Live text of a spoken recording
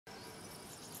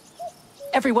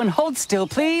Everyone hold still,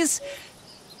 please.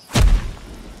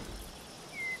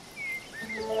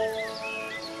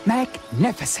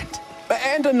 Magnificent.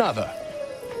 And another.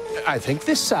 I think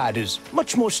this side is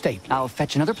much more stately. I'll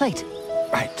fetch another plate.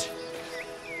 Right.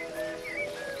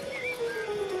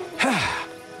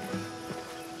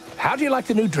 How do you like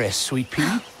the new dress, Sweet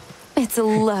Pea? It's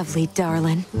lovely,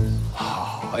 darling.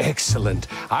 Oh, excellent.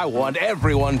 I want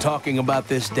everyone talking about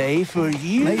this day for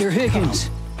years. Mayor Higgins.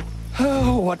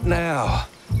 Oh, what now?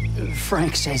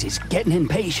 Frank says he's getting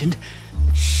impatient.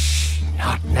 Shh,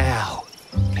 not now.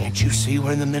 Can't you see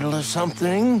we're in the middle of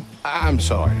something? I'm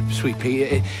sorry, Sweet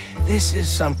Pea. This is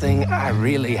something I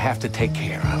really have to take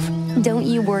care of. Don't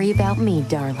you worry about me,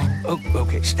 darling. Oh,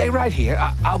 okay, stay right here.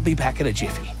 I'll be back in a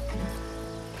jiffy.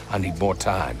 I need more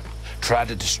time. Try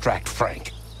to distract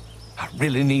Frank. I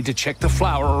really need to check the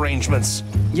flower arrangements.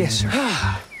 Yes, sir.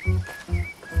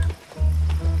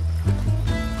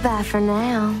 Bye for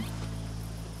now.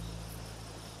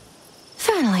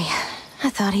 Finally, I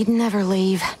thought he'd never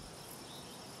leave.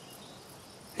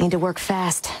 Need to work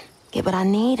fast, get what I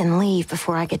need, and leave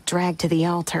before I get dragged to the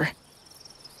altar.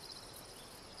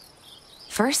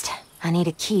 First, I need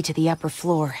a key to the upper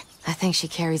floor. I think she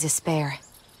carries a spare.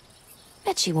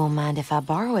 Bet she won't mind if I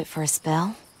borrow it for a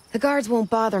spell. The guards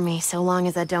won't bother me so long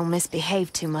as I don't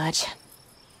misbehave too much.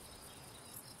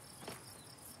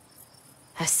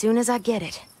 As soon as I get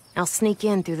it, I'll sneak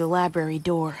in through the library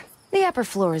door. The upper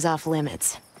floor is off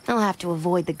limits. I'll have to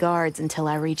avoid the guards until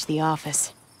I reach the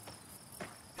office.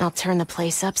 I'll turn the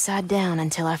place upside down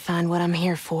until I find what I'm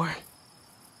here for.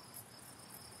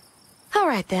 All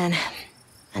right then.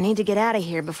 I need to get out of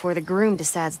here before the groom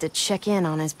decides to check in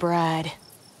on his bride.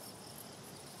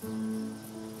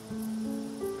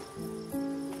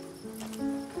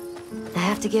 I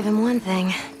have to give him one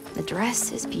thing. The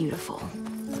dress is beautiful.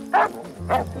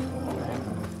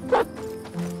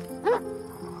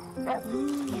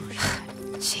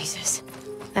 Jesus.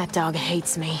 That dog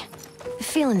hates me. The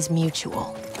feeling's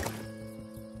mutual.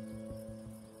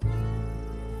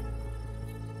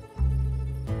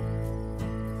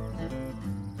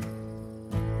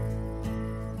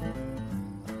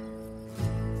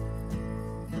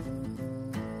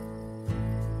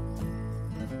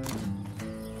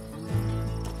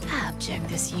 Object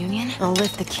this union. I'll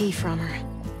lift the key from her.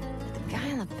 But the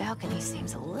guy on the balcony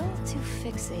seems a little too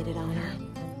fixated on her.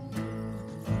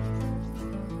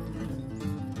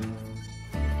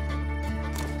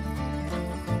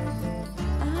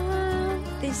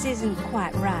 This isn't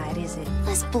quite right, is it?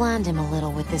 Let's blind him a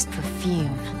little with this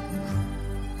perfume.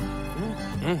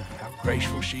 How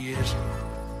graceful she is.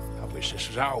 I wish this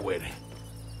was our wedding.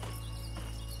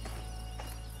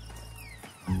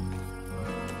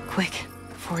 Quick,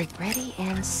 before he... Ready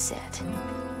and set.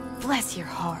 Bless your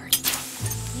heart.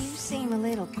 You seem a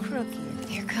little crooked.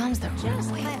 Here comes the Just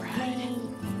runaway let bride. me...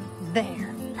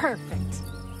 There. Perfect.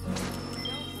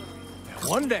 Now,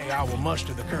 one day I will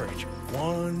muster the courage.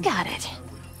 One... Got it.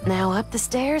 Now up the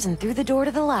stairs and through the door to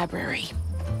the library.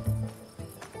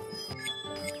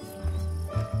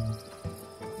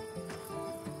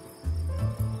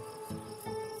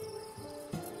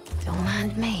 Don't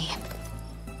mind me.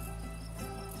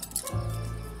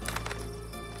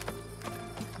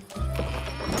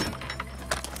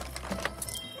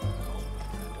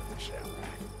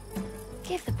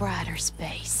 Give the bride her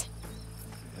space.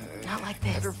 Not like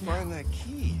this. Better find that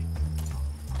key.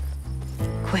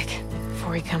 Quick,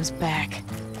 before he comes back.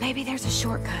 Maybe there's a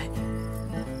shortcut.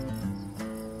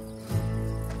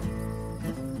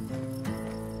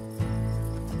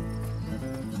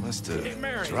 Must have Hey,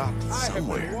 Mary, dropped it I have been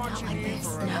somewhere. watching Not like you this,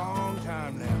 for a no. long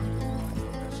time now.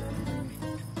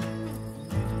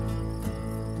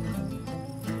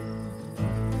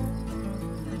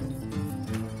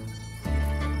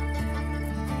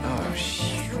 Oh,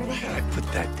 shoot. Where did I put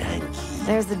that dang key?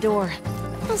 There's the door.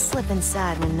 I'll slip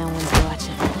inside when no one's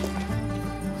watching.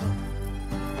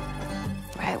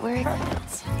 Right where it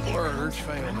fits. Words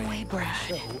fail me. Runaway bride.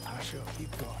 So I shall keep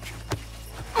watching.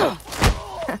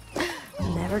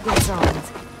 Never gets old.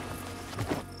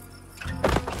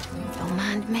 Don't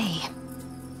mind me.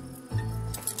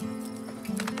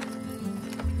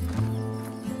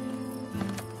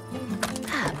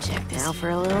 Object now for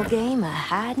a little game of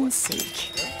hide and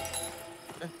seek.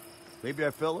 Maybe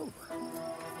I fell over.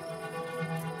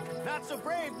 Not so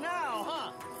brave now,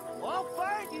 huh? Well, I'll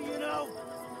find you, you know.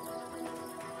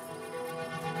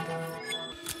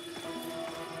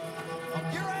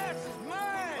 Your ass is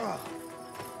mine!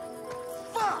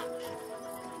 Fuck!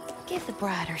 Give the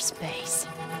bride her space.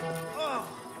 Oh,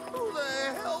 who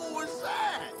the hell was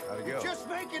that? How'd it go? Just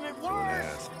making it Don't worse.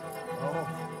 ask. Oh,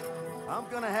 I'm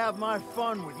gonna have my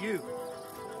fun with you.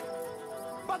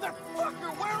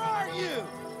 Motherfucker, where are you?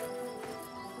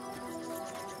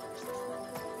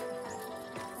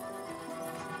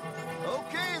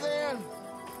 Okay, then.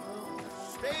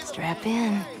 Stay the Strap fuck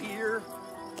in. away here.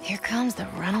 Here comes the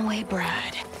runaway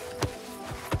bride.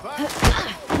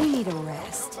 We need a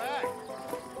rest. Back.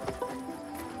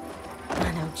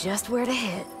 I know just where to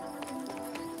hit.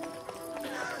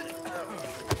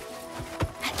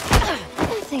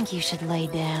 I think you should lay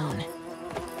down.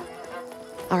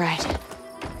 All right.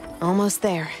 Almost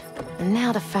there. And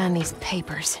now to find these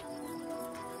papers.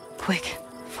 Quick,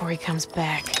 before he comes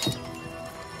back.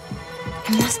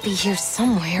 He must be here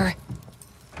somewhere.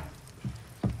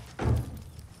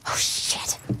 Oh,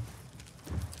 shit.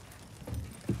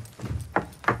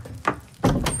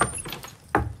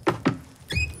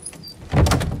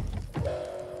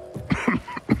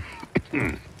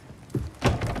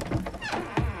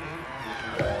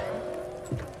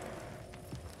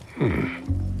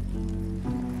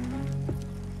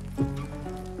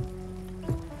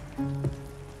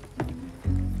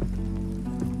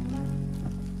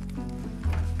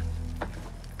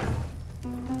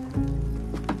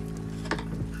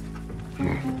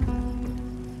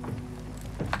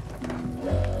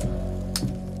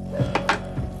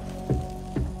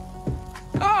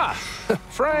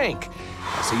 Frank,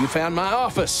 so you found my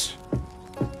office.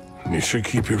 You should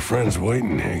keep your friends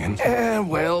waiting, Higgins.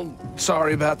 Well,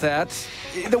 sorry about that.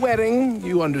 The wedding,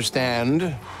 you understand.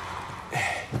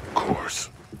 Of course.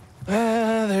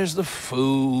 There's the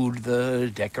food,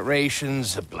 the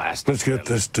decorations, the blast. Let's get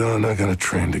this done. I got a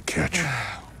train to catch.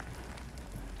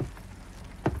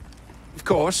 Of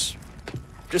course.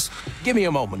 Just give me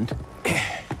a moment.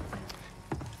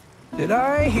 Did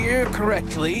I hear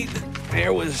correctly that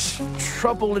there was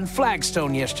trouble in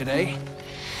Flagstone yesterday?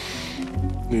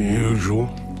 The usual.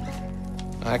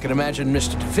 I can imagine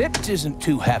Mr. DeVitt isn't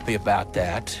too happy about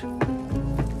that.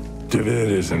 DeVitt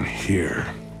isn't here.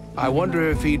 I wonder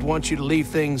if he'd want you to leave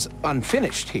things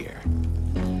unfinished here.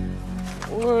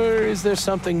 Or is there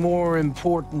something more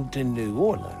important in New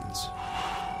Orleans?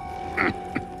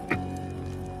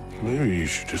 Maybe you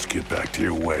should just get back to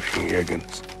your wedding,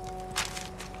 Higgins.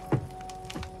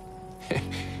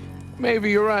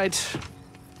 Maybe you're right.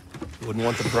 Wouldn't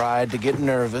want the bride to get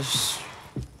nervous.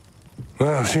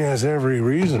 Well, she has every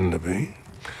reason to be.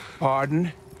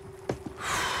 Pardon?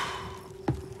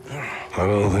 I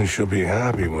don't think she'll be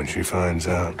happy when she finds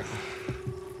out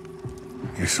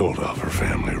you sold off her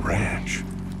family ranch.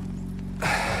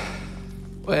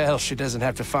 Well, she doesn't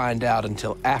have to find out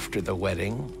until after the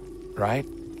wedding, right?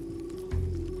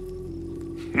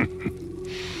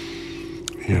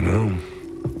 You know,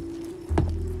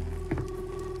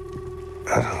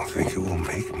 I don't think it will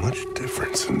make much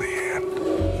difference in the end.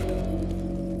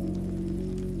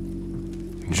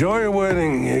 Enjoy your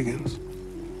wedding, Higgins.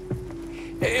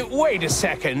 Wait a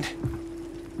second.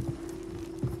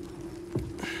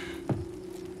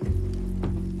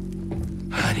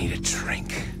 I need a drink.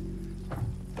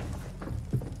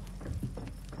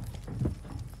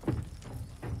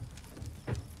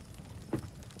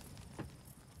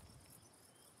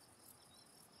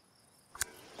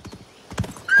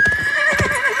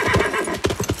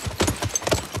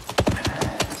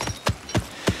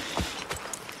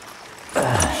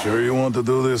 Sure you want to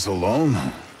do this alone?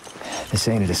 This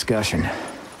ain't a discussion.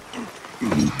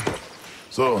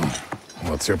 So,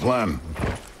 what's your plan?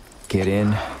 Get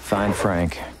in, find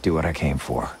Frank, do what I came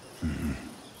for.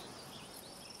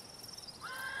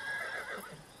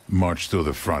 March to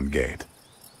the front gate.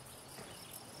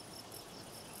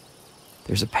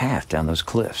 There's a path down those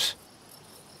cliffs.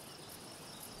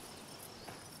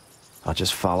 I'll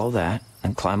just follow that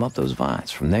and climb up those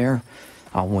vines. From there,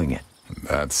 I'll wing it.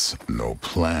 That's no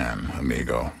plan,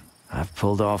 amigo. I've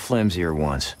pulled off flimsier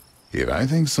once. If I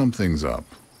think something's up,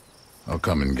 I'll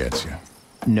come and get you.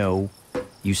 No,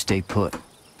 you stay put.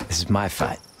 This is my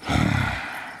fight.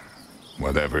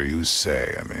 Whatever you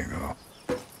say, amigo.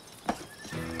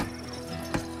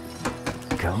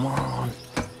 Come on.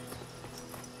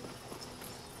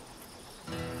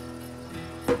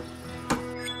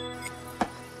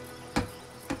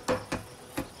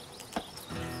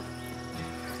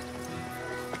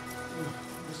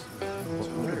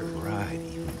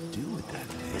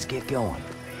 Let's get going.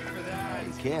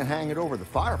 You can't hang it over the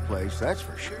fireplace, that's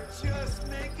for sure. Just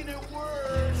making it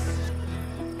worse.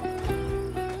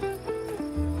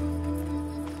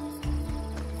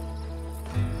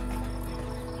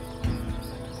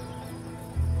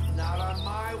 Not on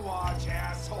my watch,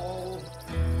 asshole.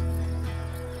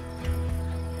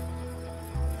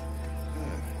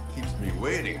 Keeps me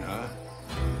waiting, huh?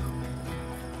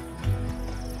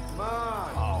 Come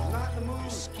on. Not in the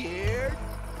mood. Scared?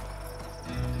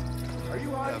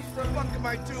 the fuck am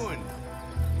I doing?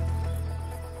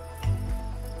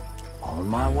 On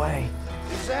my way.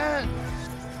 Is that?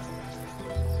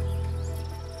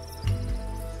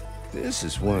 This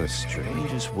is one of the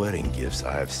strangest wedding gifts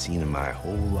I have seen in my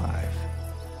whole life.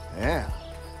 Yeah.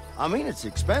 I mean, it's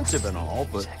expensive and all,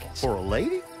 but for a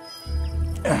lady?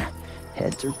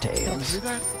 Heads or tails? Hear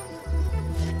that?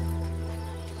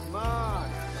 Come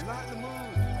on, I'm not in the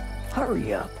mood.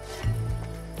 Hurry up.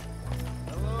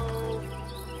 Hello?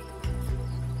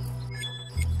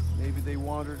 Maybe they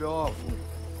wandered off.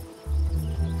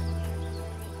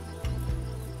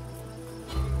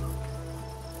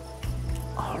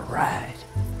 All right.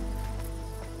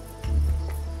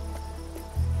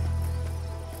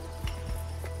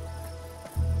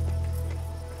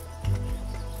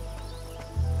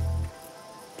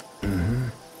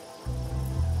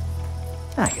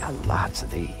 I got lots of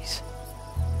these.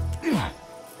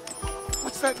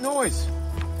 What's that noise?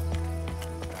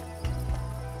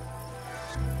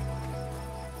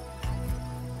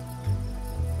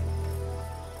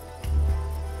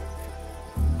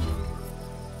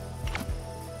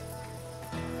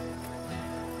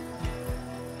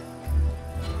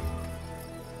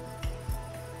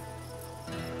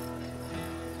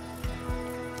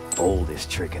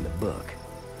 Oldest trick in the book.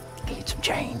 Need some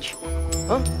change?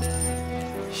 Huh?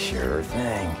 Sure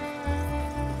thing.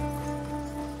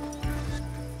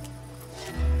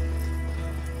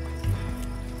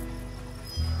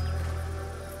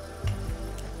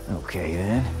 Okay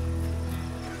then.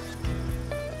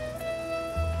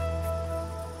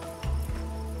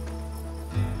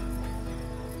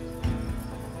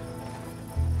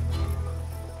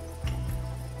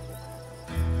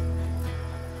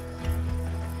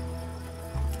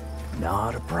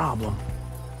 Not a problem.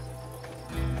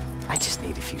 I just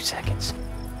need a few seconds.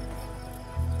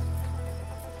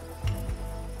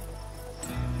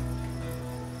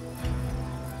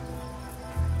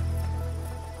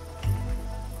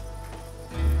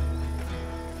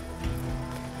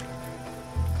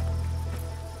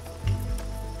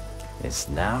 It's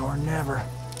now or never.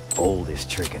 Oldest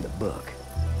trick in the book.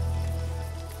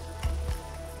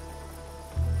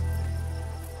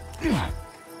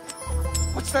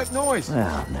 What's that noise?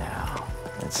 Well, now,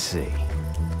 let's see.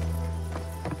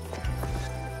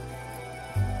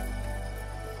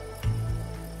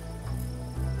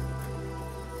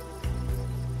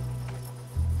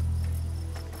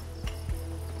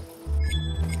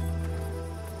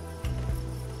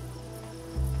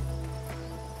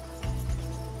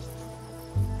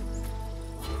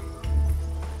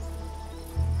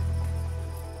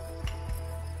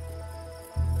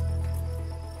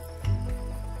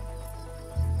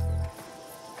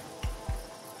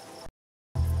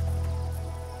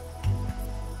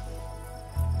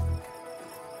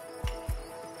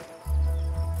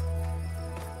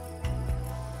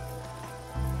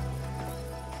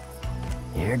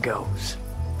 Here goes.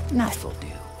 Knife will do.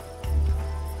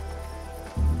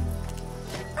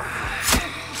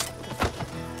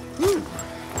 Whew.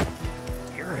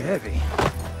 You're heavy.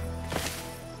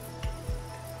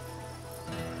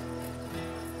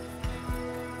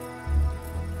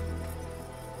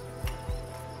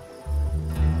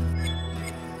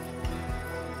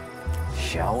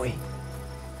 Shall we?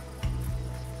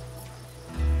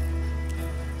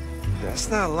 That's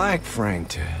not like Frank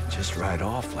to just ride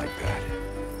off like that.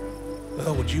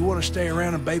 Well, would you want to stay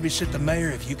around and babysit the mayor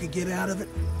if you could get out of it?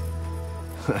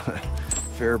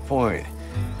 Fair point.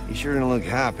 He sure didn't look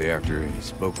happy after he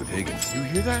spoke with Higgins. You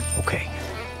hear that? Okay.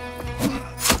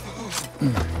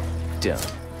 Done.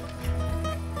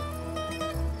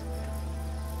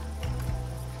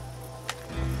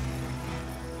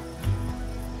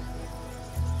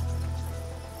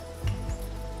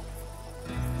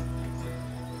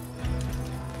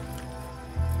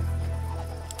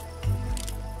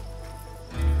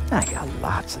 I got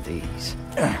lots of these.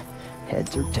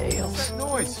 Heads or tails. What's that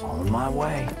noise? On my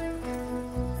way.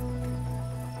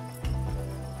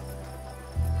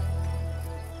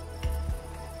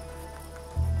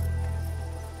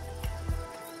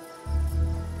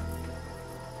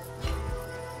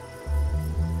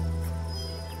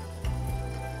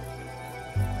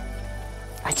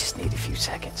 I just need a few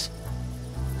seconds.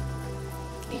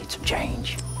 Need some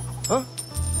change. Huh?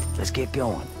 Let's get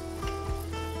going.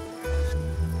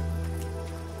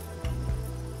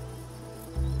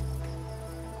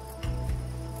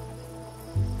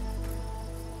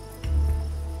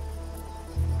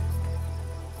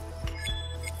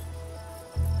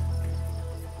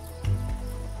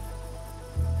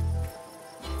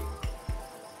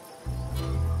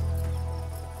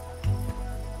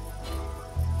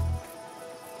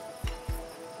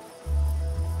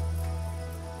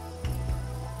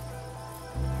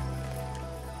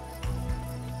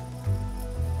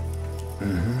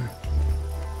 Mm-hmm.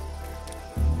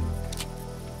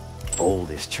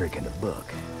 Oldest trick in the book.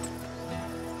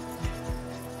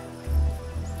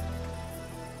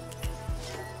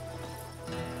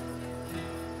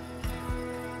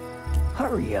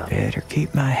 Hurry up. Better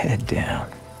keep my head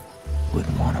down.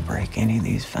 Wouldn't want to break any of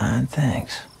these fine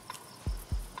things.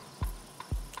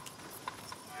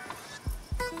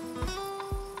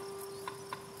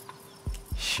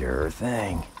 Sure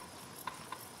thing.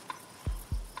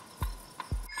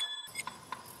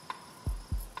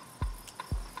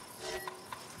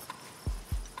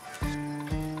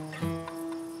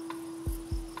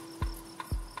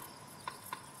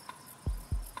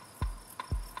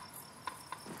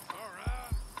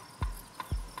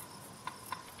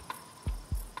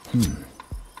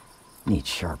 Needs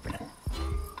sharpening.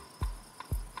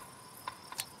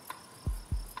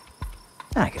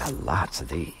 I got lots of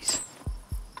these.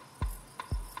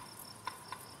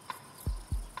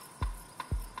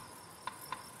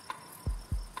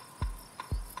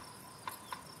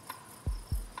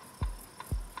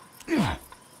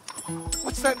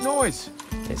 What's that noise?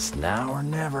 It's now or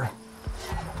never.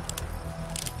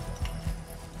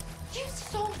 You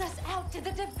sold us out to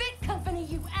the DeVitt Company,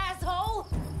 you asshole!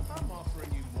 I'm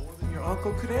offering you more than your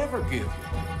uncle could ever give you.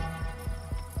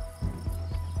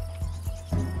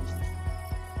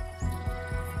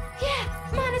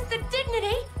 Yeah, minus the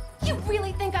dignity! You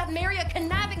really think I'd marry a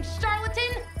conniving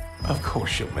charlatan? Of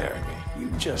course you'll marry me. You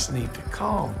just need to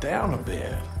calm down a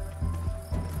bit.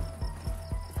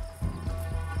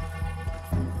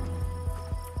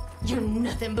 You're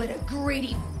nothing but a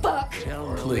greedy fuck!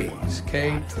 Please,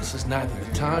 Kate, this is neither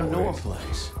the time nor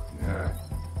place.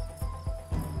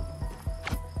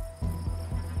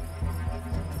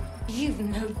 You've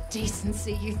no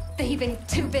decency, you thieving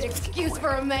two-bit excuse for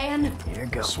a man! Here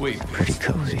goes. Sweet. Pretty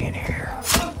cozy in here.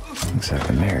 Looks like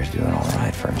the mayor's doing all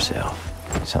right for himself.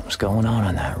 Something's going on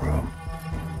in that room.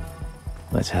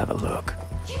 Let's have a look.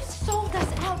 You sold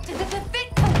us out to the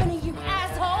DeVitt Company, you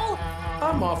asshole!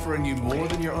 I'm offering you more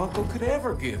than your uncle could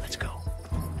ever give. Let's go.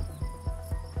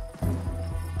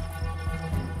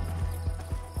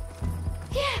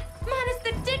 Yeah, minus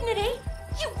the dignity!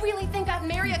 You really think I'd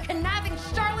marry a conniving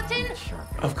charlatan?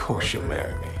 Of course you'll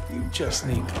marry me. You just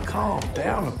need to calm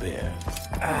down a bit.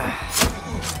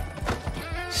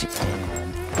 See,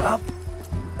 up.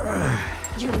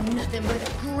 You're nothing but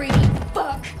a greedy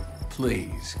fuck!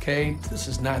 Please, Kate, this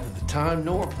is neither the time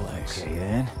nor place. Okay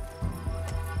then.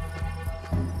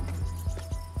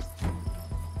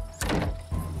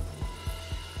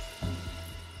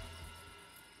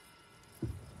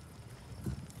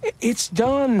 It's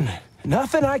done.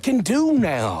 Nothing I can do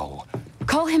now.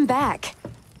 Call him back.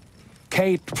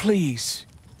 Kate, please.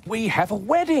 We have a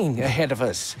wedding ahead of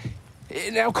us.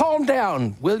 Now calm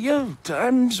down, will you?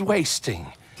 Time's wasting.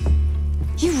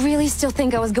 You really still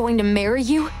think I was going to marry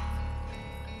you?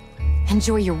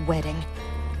 Enjoy your wedding.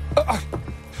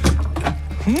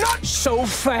 Not so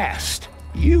fast.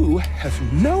 You have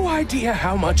no idea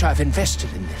how much I've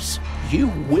invested in this. You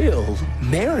will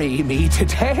marry me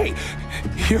today.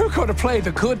 You're going to play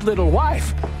the good little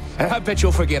wife. And I bet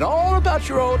you'll forget all about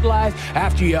your old life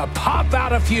after you pop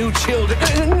out a few children.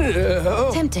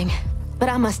 Tempting, but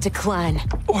I must decline.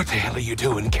 What the hell are you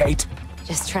doing, Kate?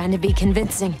 Just trying to be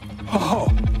convincing. Oh,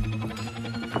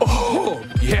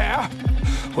 yeah?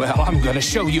 Well, I'm gonna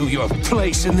show you your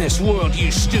place in this world,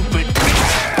 you stupid...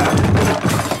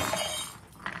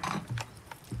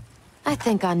 I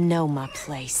think I know my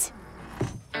place.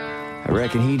 I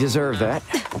reckon he deserved that.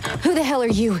 Who the hell are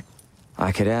you?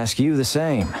 I could ask you the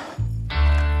same.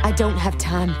 I don't have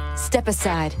time. Step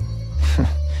aside.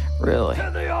 Really? To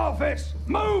the office!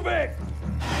 Move it!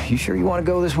 You sure you want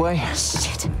to go this way?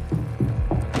 Shit.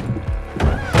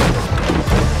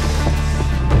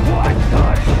 What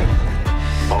the shit?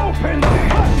 Open the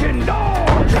fucking door!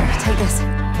 Take this.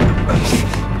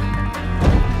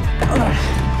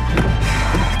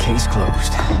 Case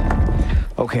closed.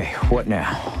 Okay, what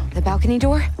now? The balcony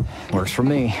door? Works for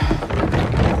me.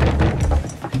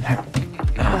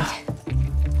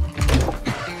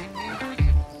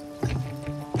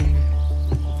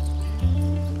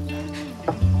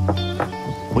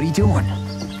 What are you doing?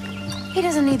 He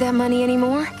doesn't need that money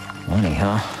anymore. Money,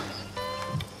 huh?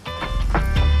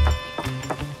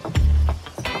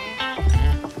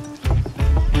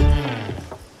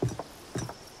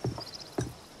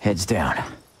 Heads down.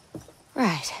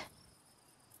 Right.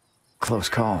 Close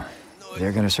call.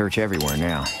 They're gonna search everywhere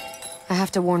now. I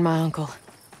have to warn my uncle.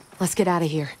 Let's get out of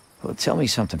here. Well, tell me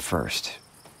something first.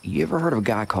 You ever heard of a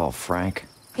guy called Frank?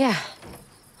 Yeah.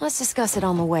 Let's discuss it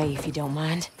on the way, if you don't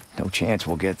mind. No chance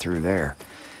we'll get through there.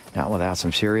 Not without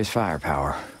some serious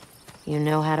firepower. You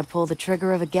know how to pull the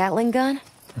trigger of a Gatling gun?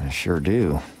 I sure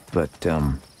do. But,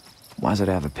 why does it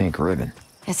have a pink ribbon?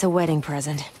 It's a wedding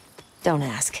present. Don't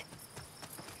ask.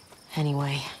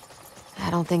 Anyway, I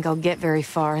don't think I'll get very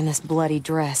far in this bloody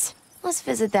dress. Let's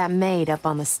visit that maid up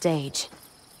on the stage.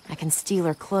 I can steal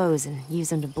her clothes and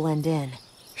use them to blend in.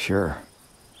 Sure.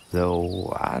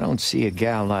 Though, I don't see a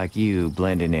gal like you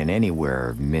blending in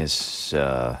anywhere, Miss,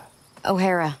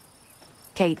 O'Hara.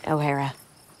 Kate O'Hara.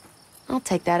 I'll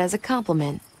take that as a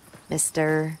compliment,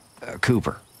 Mr.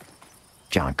 Cooper.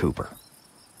 John Cooper.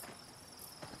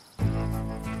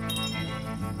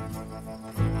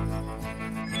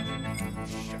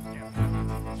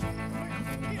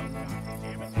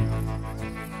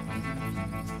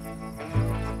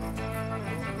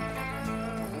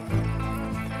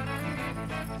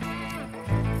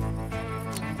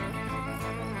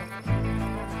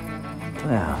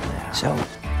 Well, so,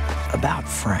 about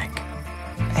Frank.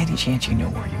 Any chance you know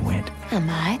where he went? I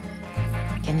might.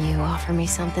 Can you offer me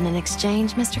something in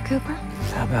exchange, Mr. Cooper?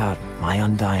 How about my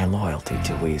undying loyalty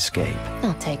till we escape?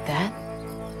 I'll take that.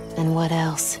 And what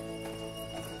else?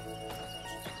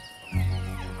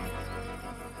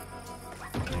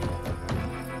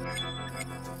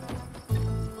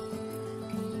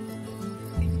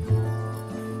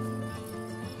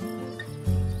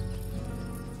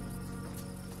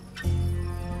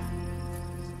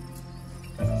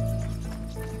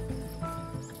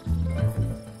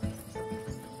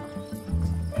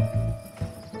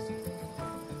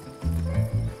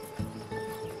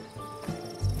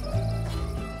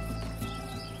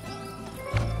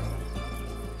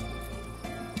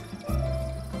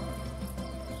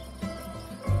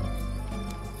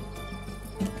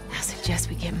 I suggest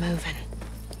we get moving.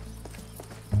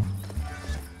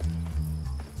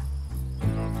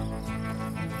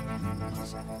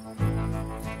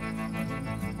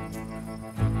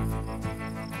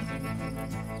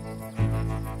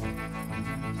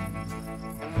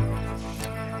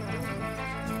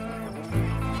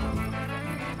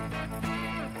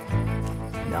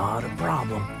 Not a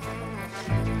problem.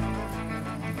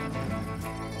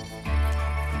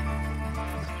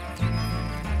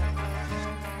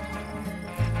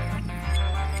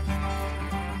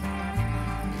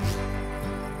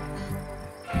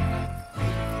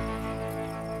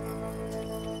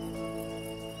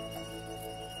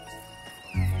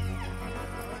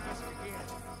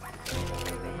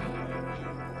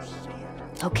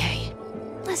 Okay,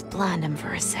 let's blind him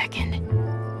for a second.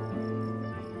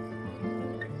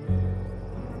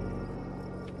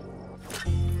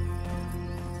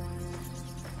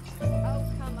 Oh,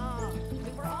 come on.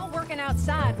 We were all working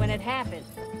outside when it happened.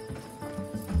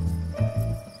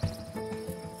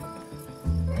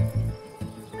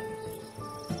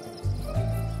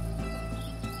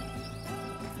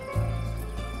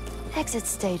 Exit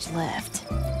stage left.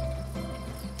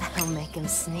 That'll make him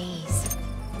sneeze.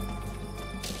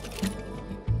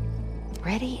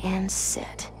 Ready and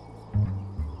set.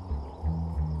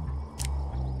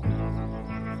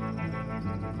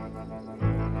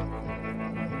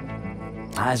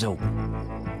 Eyes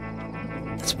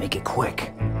open. Let's make it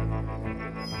quick.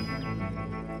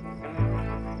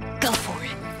 Go for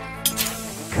it.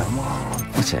 Come on.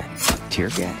 What's that? Tear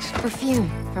gas? Perfume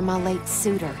from my late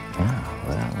suitor. Oh,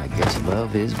 well, I guess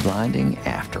love is blinding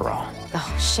after all.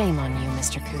 Oh, shame on you,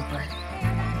 Mr. Cooper.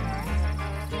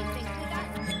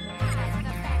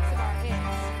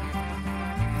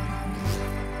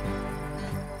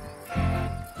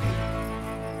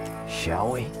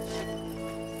 Shall we?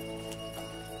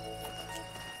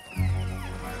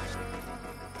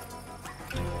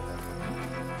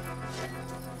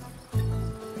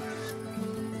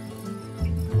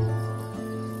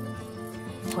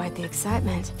 Quite the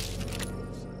excitement.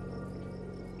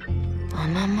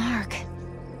 On my mark.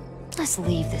 Let's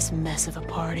leave this mess of a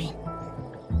party.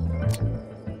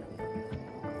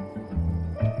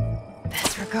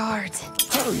 Best regards.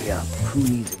 Hurry up. Who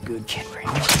needs a good kid?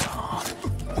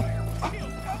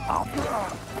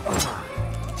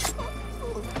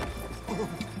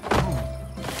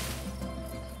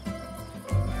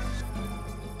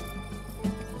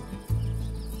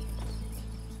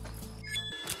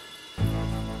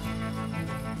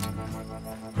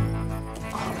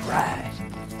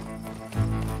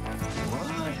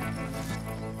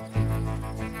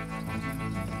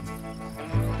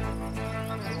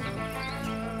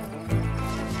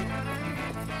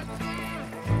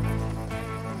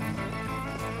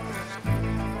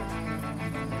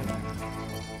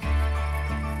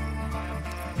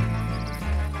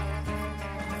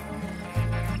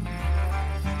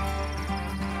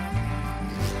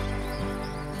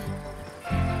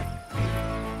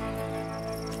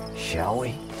 Shall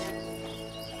we?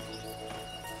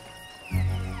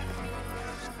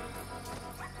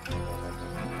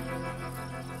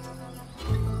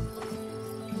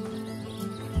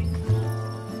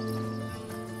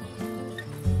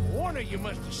 you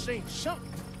must have seen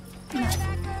something. Hear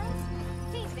that, girls?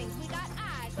 He thinks we got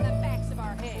eyes in the backs of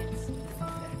our heads.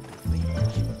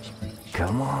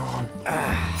 Come on.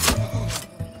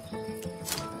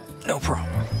 No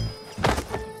problem.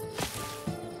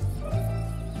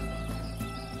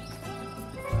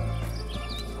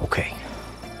 Okay.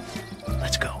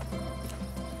 Let's go.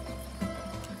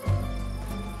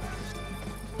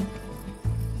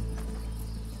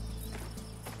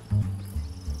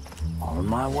 On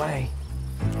my way.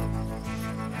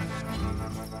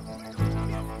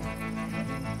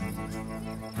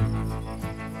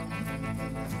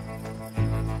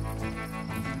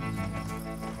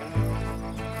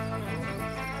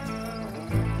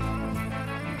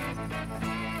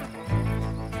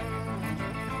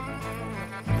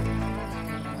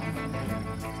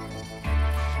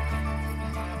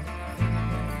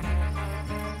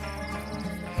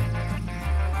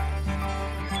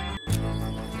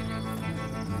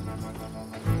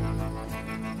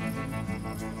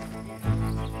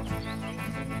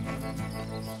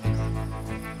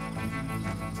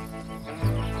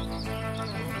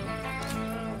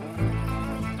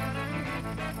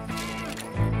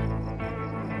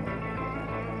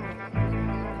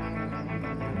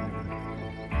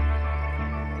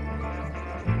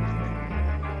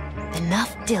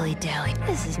 Enough dilly-dally.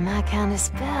 This is my kind of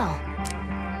spell.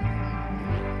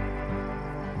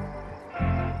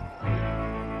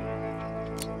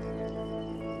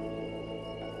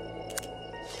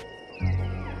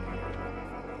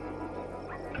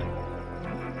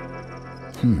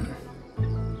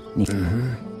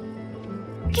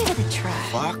 Give it a try.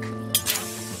 Fuck.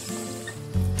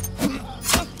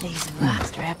 These rocks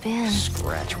strap in.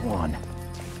 Scratch one.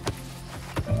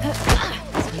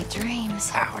 Sweet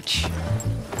dreams. Ouch.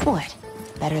 What?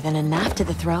 Better than a knife to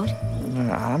the throat?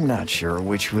 I'm not sure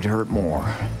which would hurt more.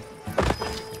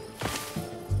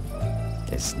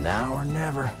 It's now or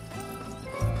never.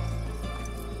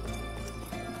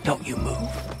 Don't you move.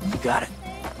 You got it.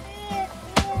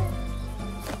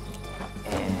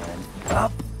 And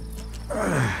up.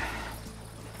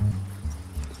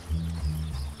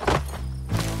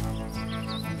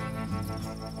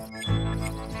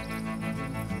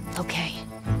 Okay,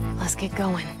 let's get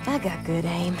going. I got good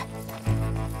aim.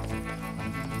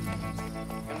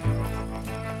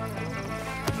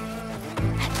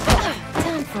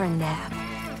 Time for a nap.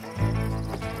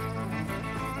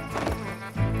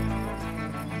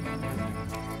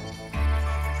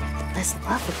 Let's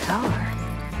love the color.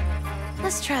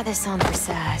 Let's try this on for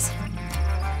size.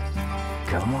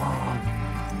 Come on.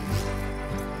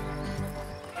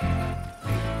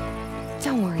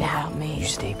 Don't worry about me. You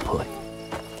stay put.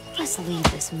 Let's leave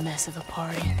this mess of a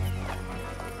party.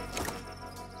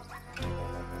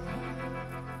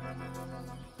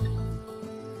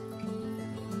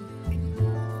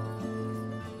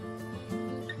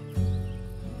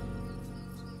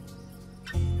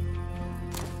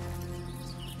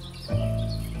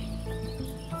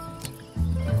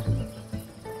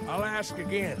 I'll ask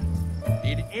again.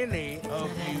 Did any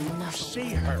of you see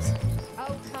her?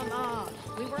 Oh, come on.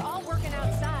 We were all working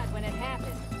outside when it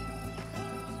happened.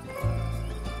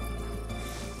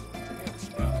 It's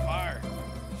got fire.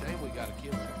 Shame we gotta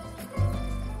kill her.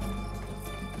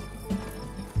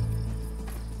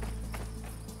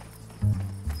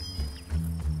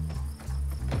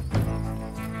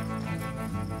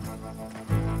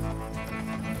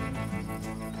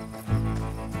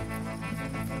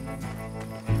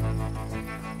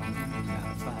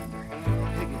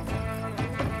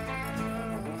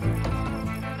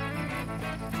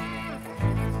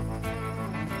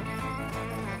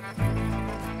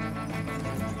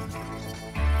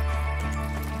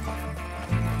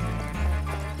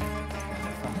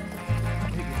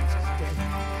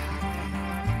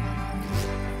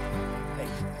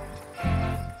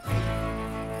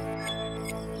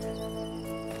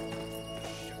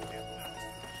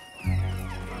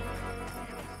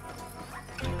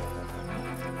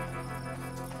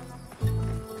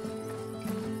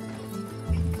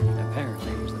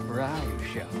 Apparently it was the bride who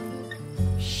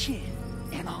showed. Shit,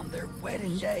 and on their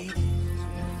wedding day.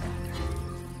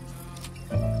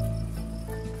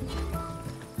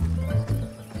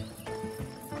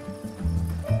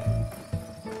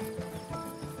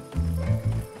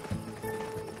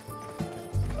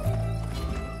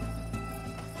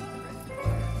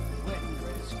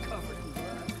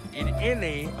 Did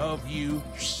any of you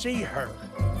see her?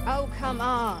 Oh, come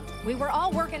on. We were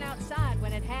all working outside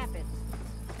when it happened.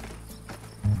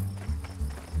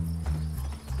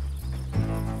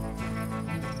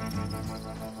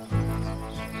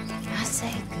 I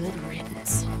say good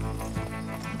riddance.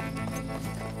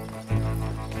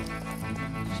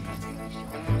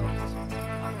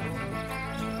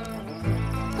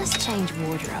 change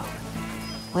wardrobe.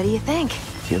 What do you think?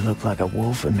 You look like a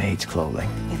wolf in maid's clothing.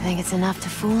 You think it's enough to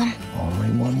fool him? Only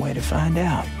one way to find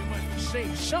out. You must have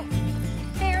seen something.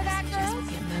 Hear that, girls?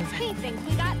 Get moving. He thinks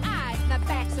we got eyes in the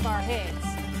backs of our heads.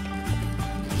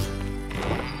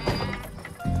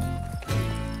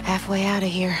 Halfway out of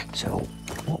here. So,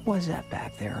 what was that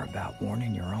back there about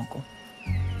warning your uncle?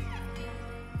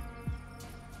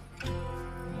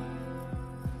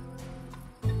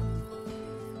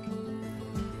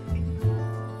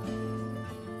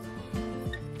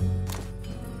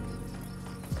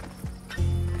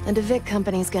 The DeVic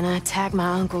company's gonna attack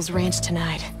my uncle's ranch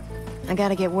tonight. I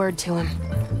gotta get word to him.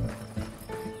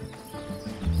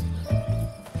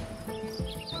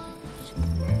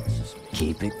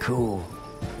 Keep it cool.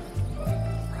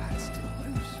 Ride's still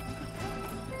loose.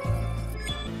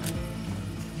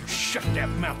 You shut that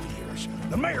mouth of yours.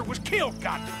 The mayor was killed,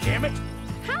 goddammit!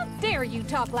 How dare you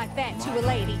talk like that to a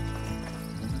lady?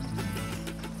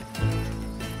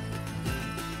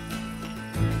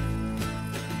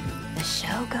 The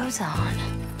show goes on.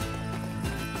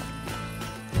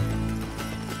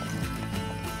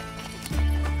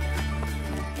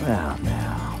 Well,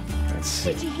 now, let's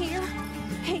see. Did you hear?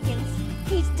 Higgins,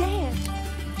 he's dead.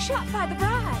 Shot by the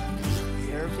bride.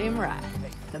 Serves him right.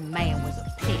 The man was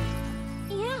a pig.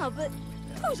 Yeah, but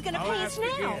who's gonna I'll pay us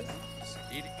ask now? again.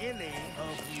 Did any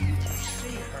of you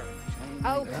see her?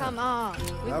 Oh, come on.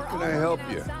 We How were can all I help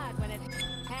working you? outside when it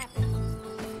happened.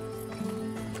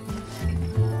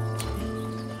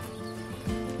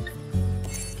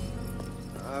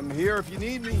 I'm here if you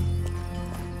need me.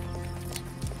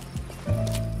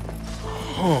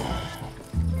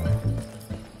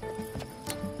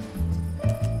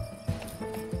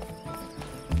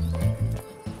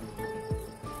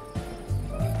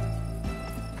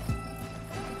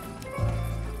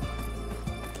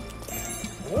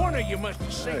 Warner, you must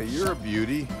have seen Hey, you're a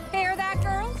beauty. Hear that,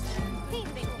 girls? He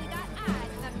thinks we got eyes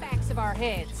in the backs of our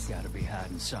heads. Gotta be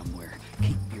hiding somewhere.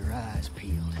 Keep your eyes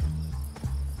peeled.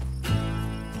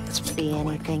 Be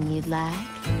anything you'd like?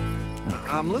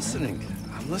 I'm listening.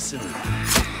 I'm listening.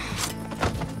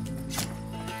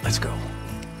 Let's go.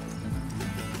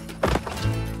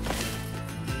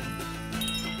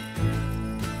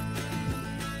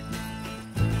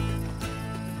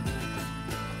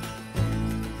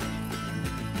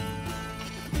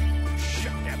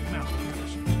 Shut that mouth of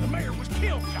yours. The mayor was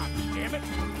killed, goddammit!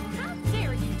 How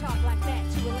dare you talk like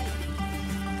that to a lady?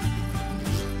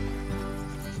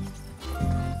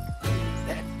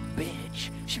 That bitch,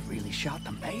 she really shot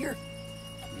the mayor?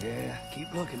 Yeah,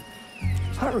 keep looking.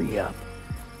 Hurry up.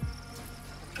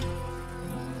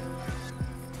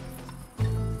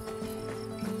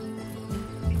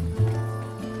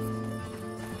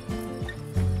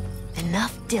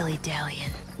 Enough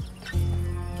dilly-dallying.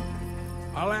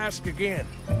 I'll ask again.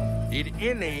 Did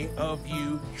any of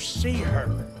you see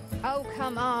her? Oh,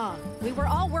 come on. We were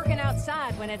all working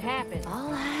outside when it happened.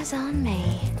 All eyes on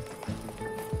me.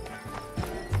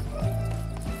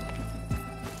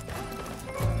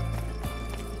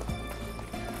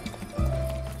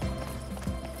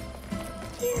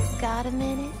 You got a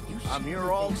minute? I'm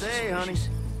here all day, honey.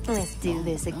 Let's do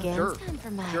this again. Sure, Time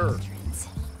for my sure. entrance.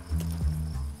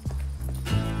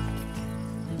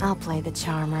 I'll play the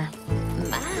charmer.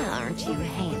 My, aren't you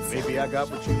handsome? Maybe I got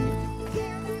what you need.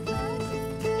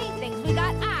 He thinks we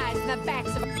got eyes in the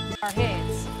backs of our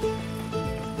heads.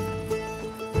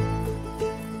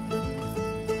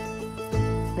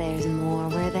 There's more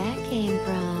where that came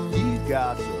from. You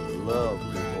got some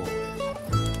lovely boys.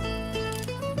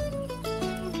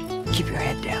 Keep your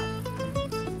head down.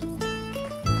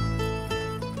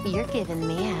 You're giving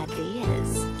me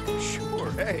ideas. Sure,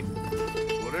 hey.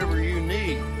 Whatever you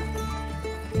need.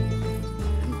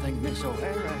 Didn't think Miss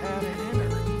O'Hara had it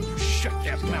in her. You shut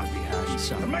that mouth of yours.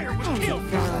 The mayor was Don't killed, you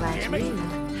feel like goddammit! you?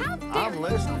 How dare I'm you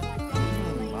listening. talk like that to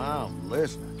a lady? I'm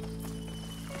listening.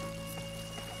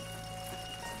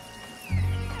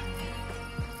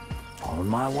 On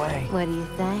my way. What do you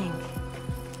think?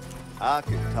 I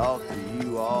could talk to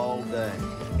you all day.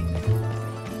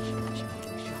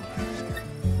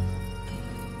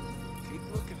 Keep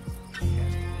looking.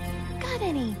 Got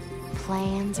any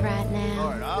plans right All now?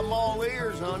 right, I'm all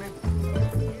ears, honey.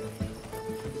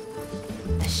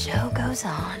 The show goes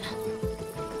on.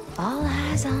 All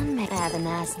eyes on me. Have a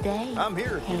nice day. I'm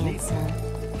here if you need me. handsome.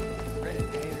 Red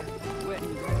hair,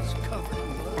 wedding dress covered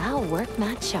in blood. I'll work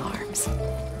my charms.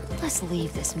 Let's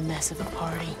leave this mess of a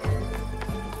party.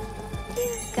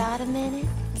 You got a minute?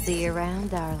 See you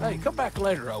around, darling. Hey, come back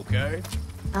later, okay?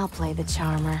 I'll play the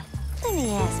charmer. Let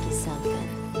me ask you something.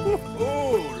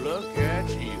 Oh, look at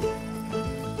you.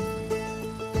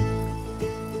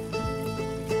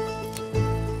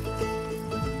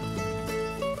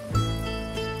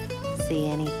 See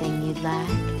anything you'd like?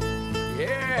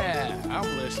 Yeah,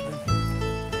 I'm listening.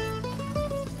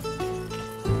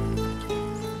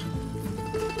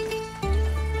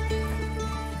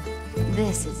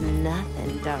 This is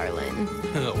nothing, darling.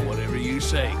 Whatever you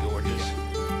say, gorgeous.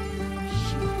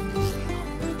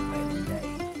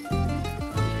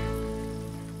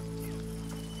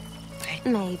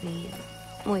 Maybe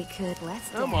we could.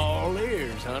 Let's I'm all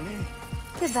ears, honey.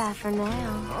 Goodbye for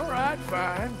now. All right,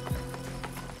 fine.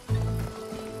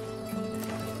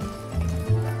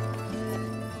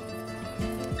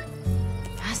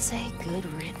 I say good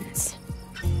riddance.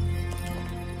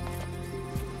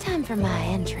 Time for my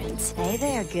entrance. Hey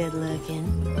there, good looking.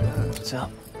 What's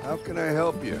up? How can I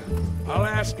help you? I'll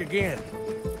ask again.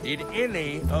 Did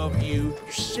any of you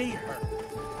see her?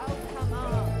 Oh, come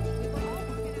on.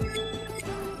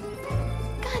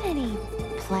 Got any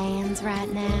plans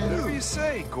right now? Whatever you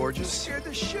say, gorgeous. Scared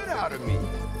the shit out of me.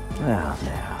 Well,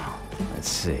 now, let's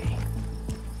see.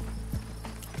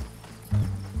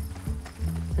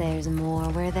 There's more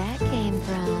where that came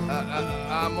from.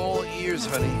 I'm all ears,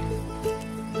 honey.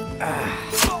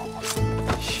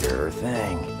 Sure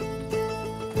thing.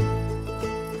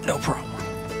 No problem.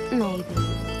 Maybe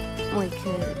we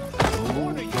could.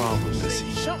 No problem, Missy.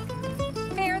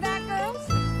 Hear that, girls?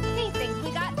 He thinks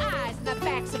we got eyes in the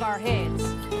backs of our heads.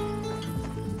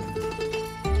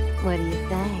 What do you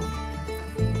think?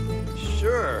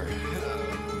 Sure.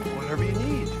 Whatever you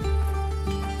need.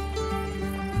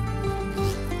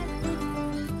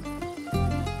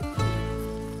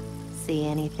 See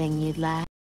anything you'd like?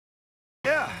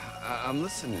 Yeah, I'm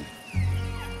listening.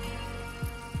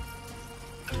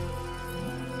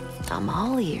 I'm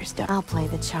all ears, I'll play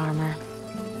the charmer.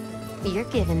 You're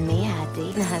giving me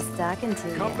ID. Nice talking to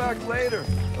you. Come back later,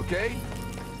 okay?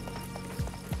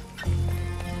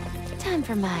 Time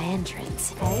for my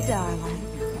entrance. Hey, darling.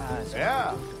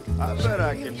 Yeah, I bet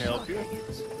I can help you.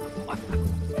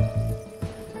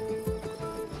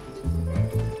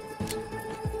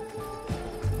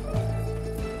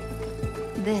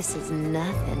 This is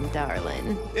nothing,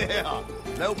 darling. Yeah,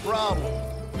 no problem,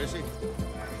 Missy.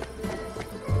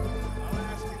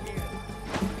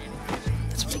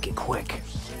 Let's make it quick.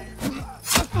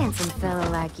 Handsome fella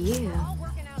like you.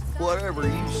 Whatever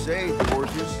you say,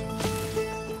 gorgeous.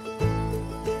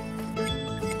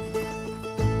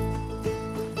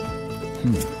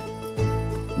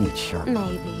 Need sharp.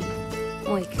 Maybe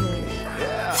we could.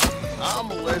 Yeah, I'm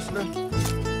listening.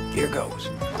 Here goes.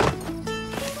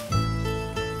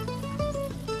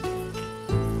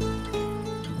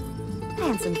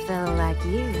 Handsome fella like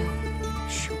you.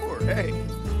 Sure, hey,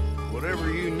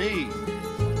 whatever you need.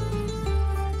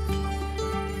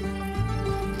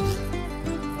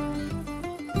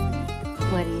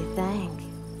 What do you think?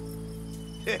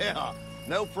 Yeah,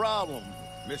 no problem,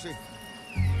 Missy.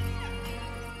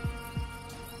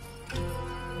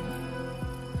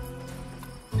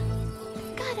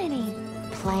 Got any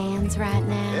plans right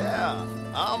now? Yeah,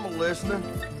 I'm listening.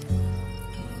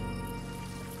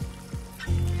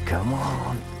 Come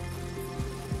on.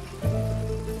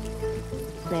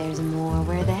 There's more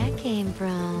where that came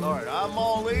from. All right, I'm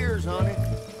all ears, honey.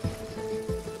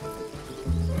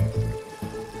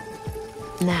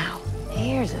 Now,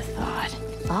 here's a thought.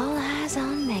 All eyes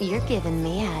on me. You're giving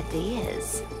me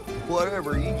ideas.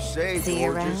 Whatever you say, See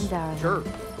you gorgeous. around, darling. Sure,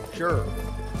 sure.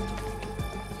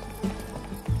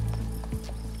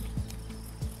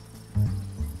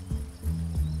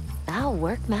 I'll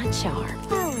work my charm.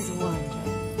 I was wondering.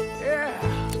 Yeah,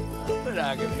 I bet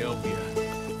I can help you.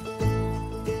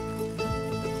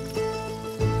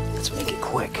 Let's make it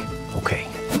quick. Okay.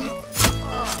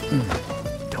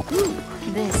 Don't.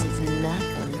 This is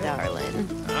nothing, darling.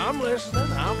 I'm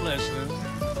listening, I'm listening.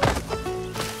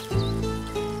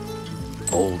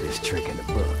 Oldest trick in the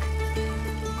book.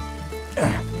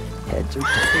 Heads are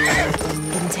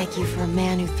Didn't take you for a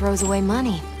man who throws away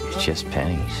money. It's just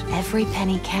pennies. Every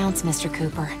penny counts, Mr.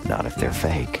 Cooper. Not if they're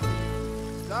fake.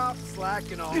 Stop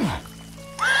slacking off.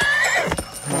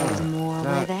 There's more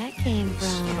where that came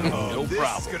from. No this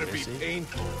problem, is gonna Missy. be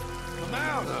painful. Come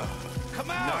out. Come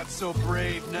out. Not so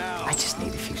brave now. I just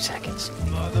need a few seconds.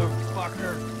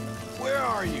 Motherfucker. Where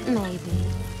are you? Maybe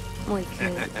we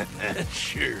could.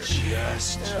 Sure.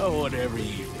 Just. Oh, whatever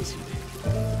you need.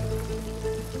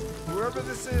 Whoever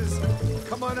this is,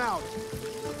 come on out.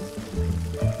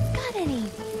 Got any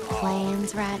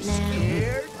plans right now?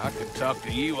 Scared? I could talk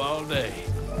to you all day.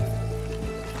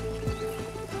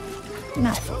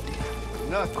 Nothing.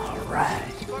 Nothing. All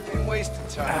right. Fucking waste of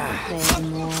time. There's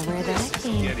more where that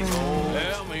came getting from.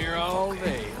 Well, I'm here all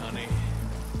day, honey.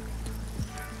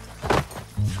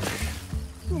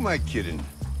 Who am I kidding?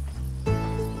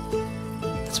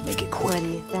 Let's make it quick. quick. What do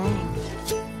you think?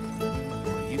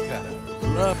 You gotta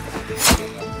love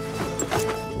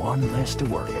One less to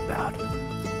worry about.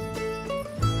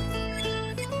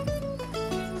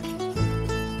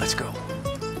 Let's go.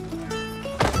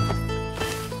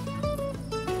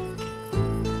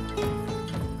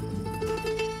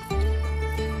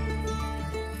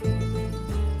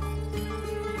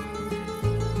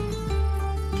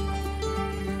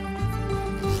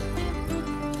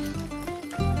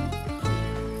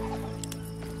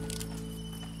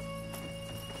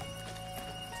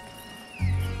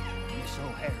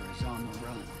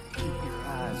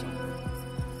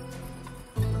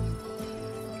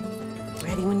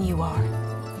 Ready when you are.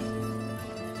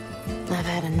 I've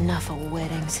had enough of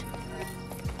weddings.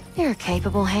 You're a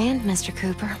capable hand, Mr.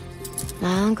 Cooper.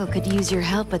 My uncle could use your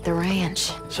help at the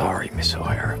ranch. Sorry, Miss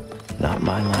O'Hara. Not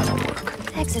my line of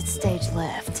work. Exit stage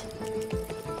left.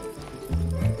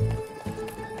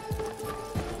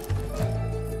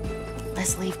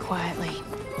 Let's leave quietly.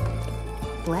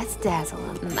 Let's dazzle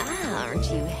them. My, aren't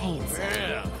you handsome?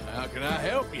 Well, how can I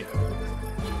help you?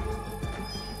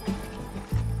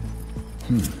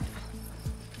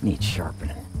 Needs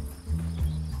sharpening.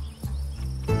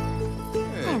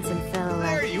 Handsome fellow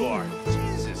like There you are.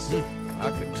 Jesus.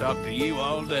 I could talk to you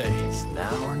all day. It's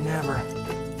now or never.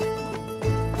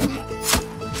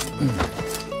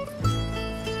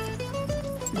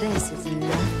 This is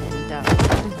nothing,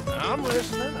 darling. I'm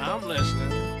listening. I'm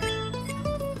listening.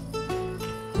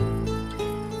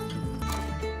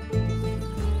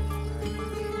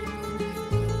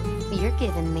 You're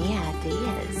giving me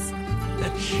ideas.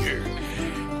 Sure.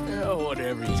 Oh,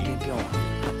 whatever you Get going.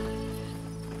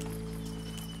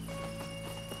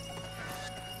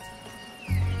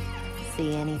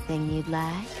 See anything you'd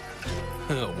like?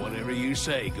 Whatever you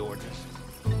say, gorgeous.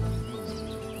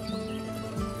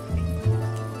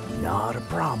 Not a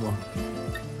problem.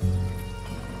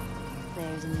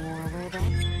 There's more where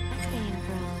that came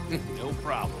from. No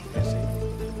problem, Missy.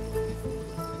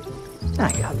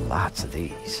 I got lots of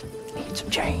these. Need some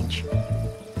change. Wait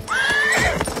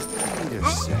a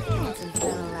second. Handsome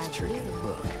fellow like Trick you. in the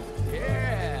book.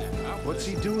 Yeah. What's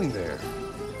he doing there?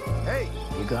 Hey!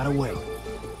 You gotta wait.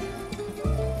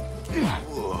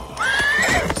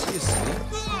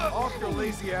 Off your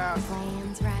lazy ass.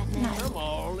 Plans right now. I'm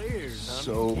all ears, honey.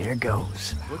 So, Here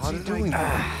goes. what's he doing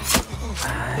there?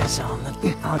 Eyes on the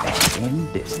back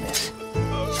in business.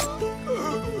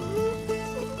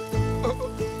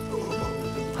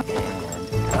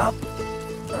 And up.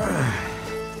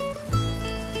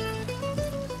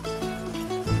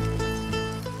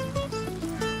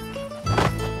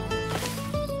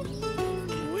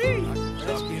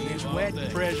 Let's give this wedding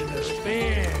present a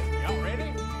spin. Y'all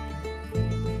ready?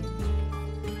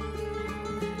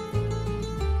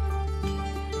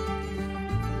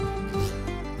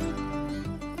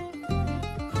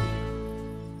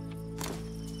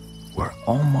 We're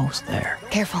almost there.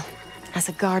 Careful. There's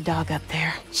a guard dog up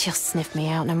there. She'll sniff me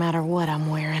out no matter what I'm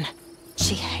wearing.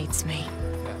 She hates me.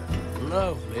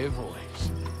 Lovely voice.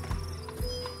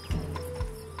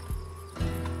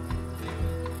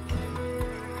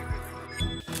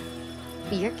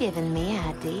 You're giving me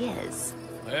ideas.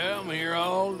 Well, I'm here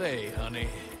all day, honey.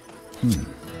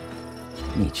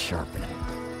 Needs sharpening.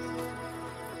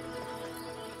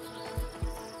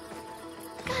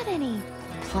 Got any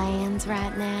plans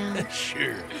right now?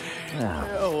 Sure. Now,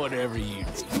 Oh, whatever you need.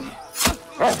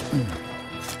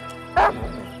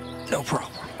 no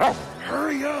problem.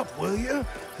 Hurry up, will you?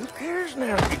 Who cares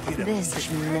now if you get a This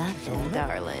is nothing,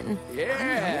 darling.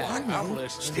 Yeah, I'm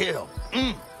listening. Still,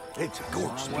 it's a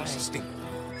gorgeous piece of steel.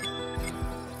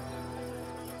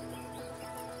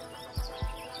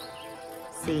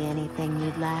 See anything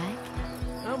you'd like?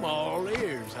 I'm all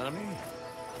ears, honey.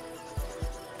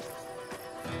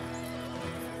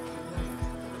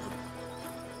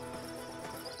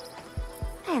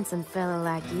 Handsome fellow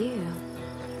like you.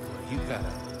 You got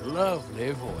a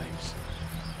lovely voice.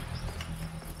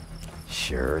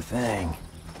 Sure thing.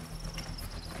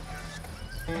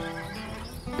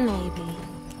 Maybe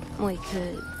we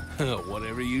could.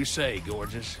 Whatever you say,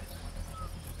 gorgeous.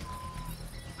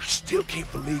 I still can't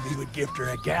believe he would gift her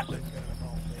a Gatling gun of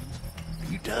all things.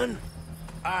 Are you done?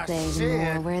 I There's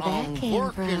said more where that I'm came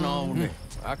working from. on it.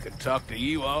 I could talk to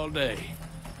you all day.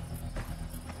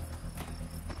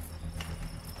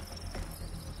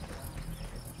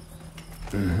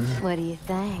 What do you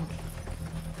think?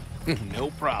 No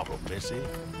problem, Missy.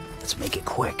 Let's make it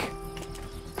quick.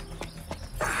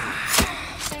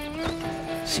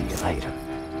 See you later.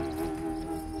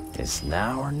 It's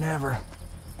now or never.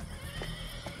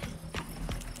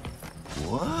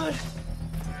 What?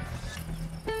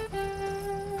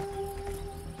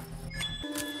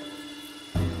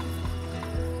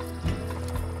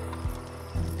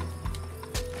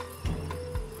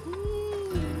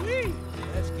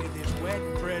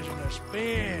 a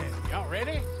spin. Y'all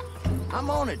ready? I'm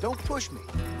on it. Don't push me.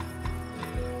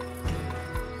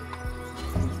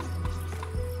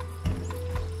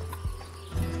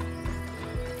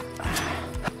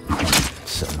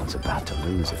 Someone's about to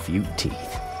lose a few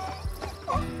teeth.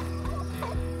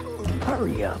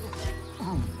 Hurry up.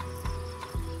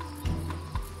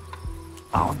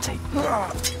 I'll take...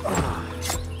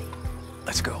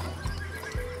 Let's go.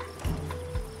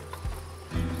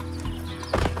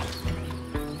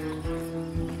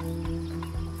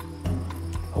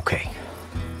 Okay.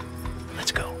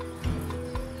 Let's go.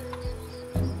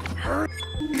 Hurry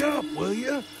up, will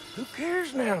you? Who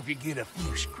cares now if you get a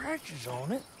few scratches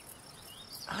on it?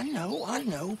 I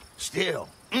know. Still,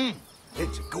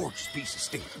 it's a gorgeous piece of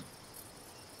steel.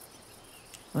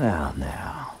 Well,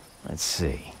 now, let's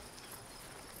see.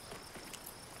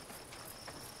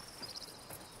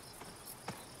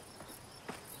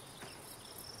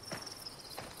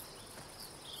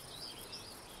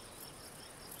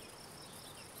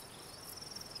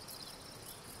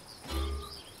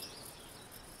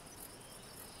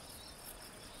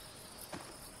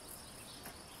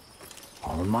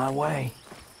 On my way.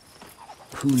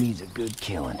 Who needs a good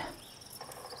killing?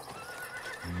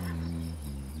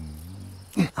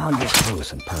 I'll get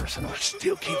close and personal. I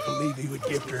still can't believe he would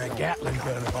gift her a Gatling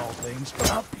gun of all things.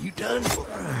 Up, you done?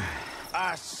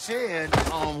 I said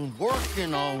I'm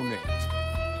working on it.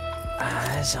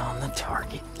 Eyes on the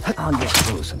target. I'll get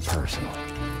close and personal.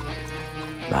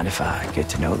 Mind if I get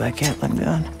to know that Gatling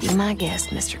gun? Be my guest,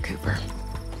 Mr. Cooper.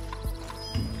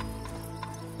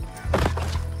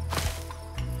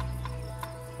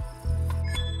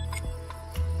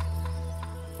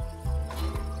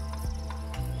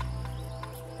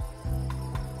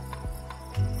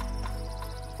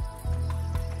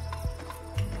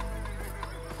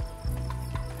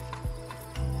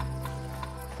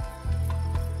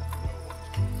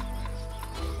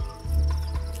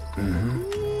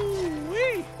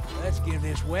 Ooh-wee. Let's give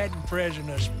this wedding present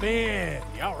a spin.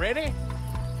 Y'all ready?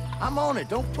 I'm on it.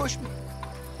 Don't push me.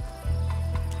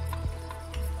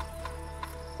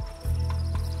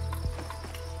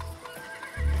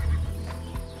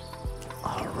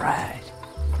 All right.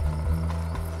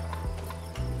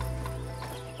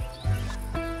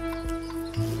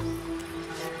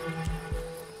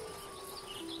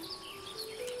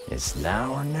 It's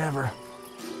now or never.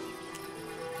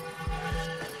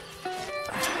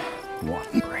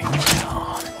 What brings it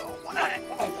on?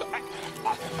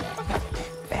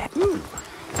 Ooh.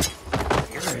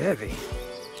 You're heavy.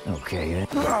 Okay.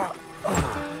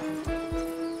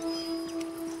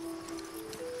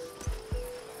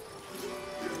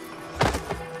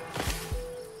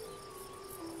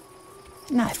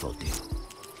 Knife will do.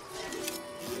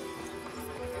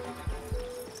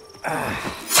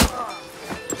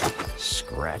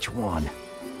 Scratch one.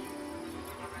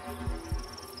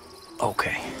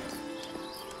 Okay.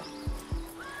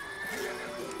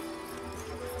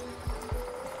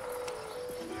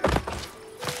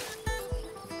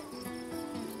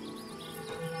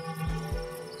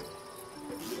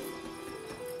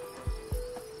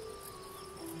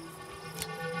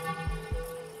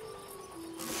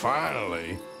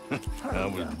 Finally, I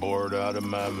was bored out of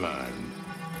my mind.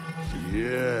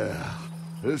 Yeah,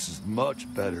 this is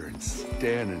much better than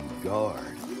standing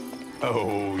guard.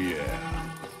 Oh,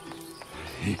 yeah.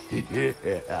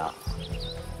 Yeah.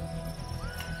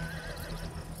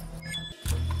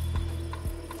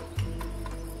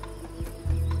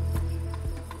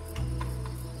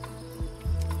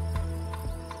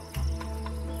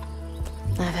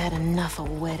 I've had enough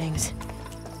of weddings.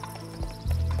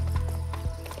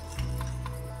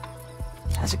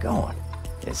 How's it going?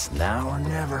 It's now or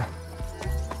never.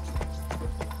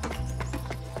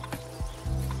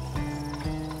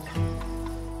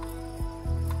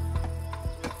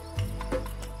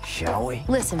 Shall we?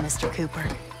 Listen, Mr. Cooper.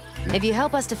 If you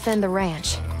help us defend the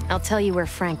ranch, I'll tell you where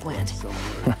Frank went.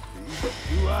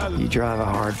 You drive a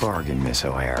hard bargain, Miss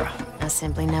O'Hara. I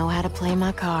simply know how to play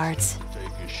my cards.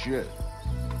 Take a shit.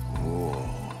 Oh,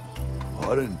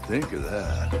 I didn't think of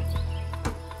that.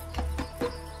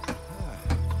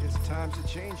 Guess times are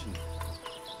changing.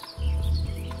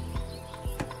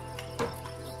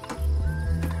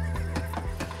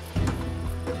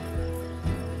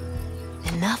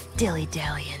 Enough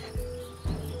dilly-dallying.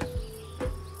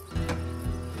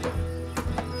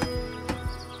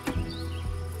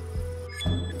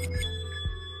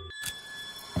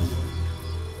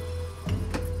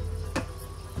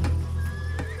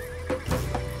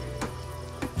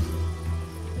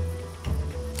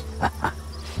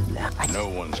 No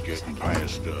one's getting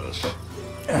past us.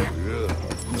 Yeah,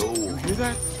 no. You hear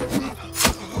that?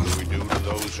 What do we do to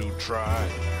those who try?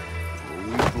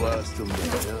 We blast them to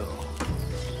hell.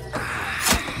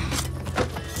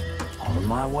 On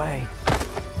my way.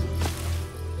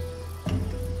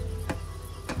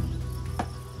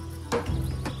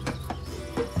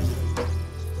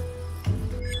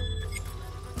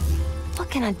 What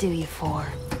can I do you for?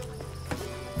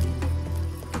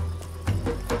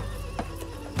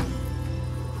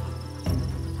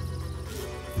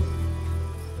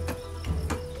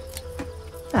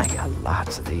 I got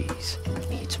lots of these.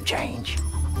 Need some change.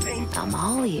 I'm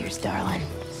all ears, darling.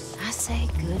 I say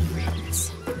good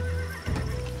riddance.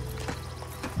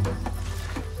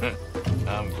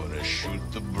 I'm gonna shoot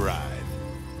the bride.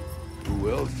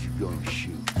 Who else you gonna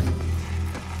shoot?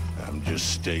 I'm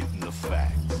just stating the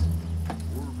facts.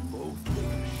 We're both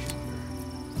gonna shoot.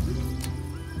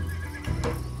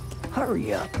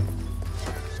 Hurry up.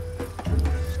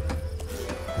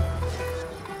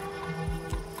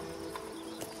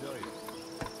 Tell you,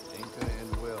 ain't gonna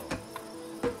end well.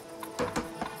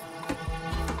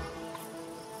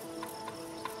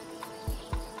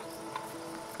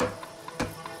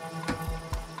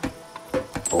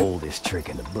 Oldest trick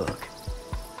in the book.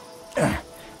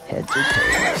 Heads or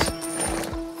tails.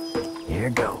 Here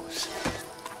goes.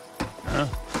 Huh?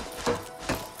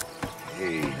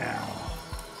 Hey now.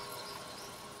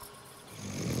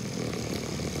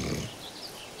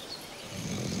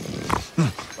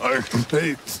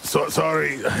 Hey,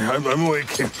 sorry. I'm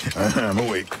awake. I'm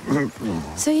awake.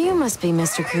 So you must be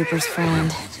Mr. Cooper's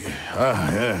friend.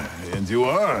 Yeah. And you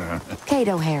are? Kate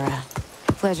O'Hara.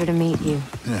 Pleasure to meet you.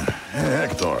 Yeah,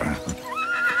 Hector.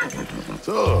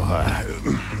 So,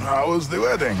 how was the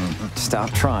wedding?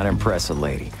 Stop trying to impress a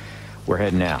lady. We're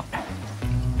heading out.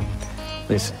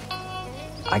 Listen,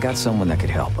 I got someone that could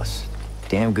help us.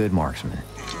 Damn good marksman.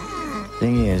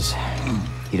 Thing is,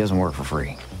 he doesn't work for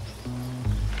free.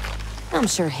 I'm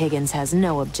sure Higgins has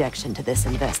no objection to this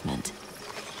investment.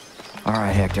 All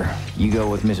right, Hector. You go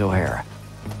with Miss O'Hara.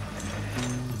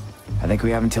 I think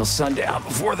we have until sundown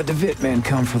before the DeWitt men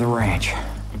come for the ranch.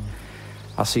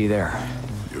 I'll see you there.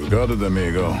 You got it,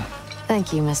 amigo.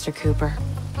 Thank you, Mr. Cooper.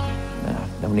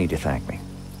 No need to thank me.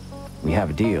 We have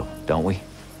a deal, don't we?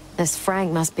 This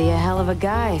Frank must be a hell of a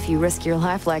guy if you risk your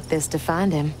life like this to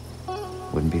find him.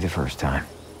 Wouldn't be the first time.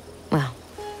 Well,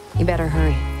 you better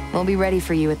hurry. We'll be ready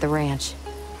for you at the ranch.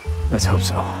 Let's hope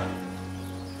so.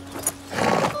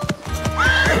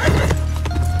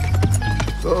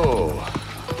 So,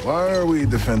 why are we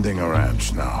defending a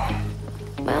ranch now?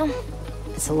 Well,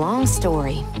 it's a long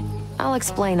story. I'll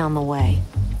explain on the way.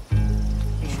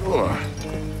 Sure.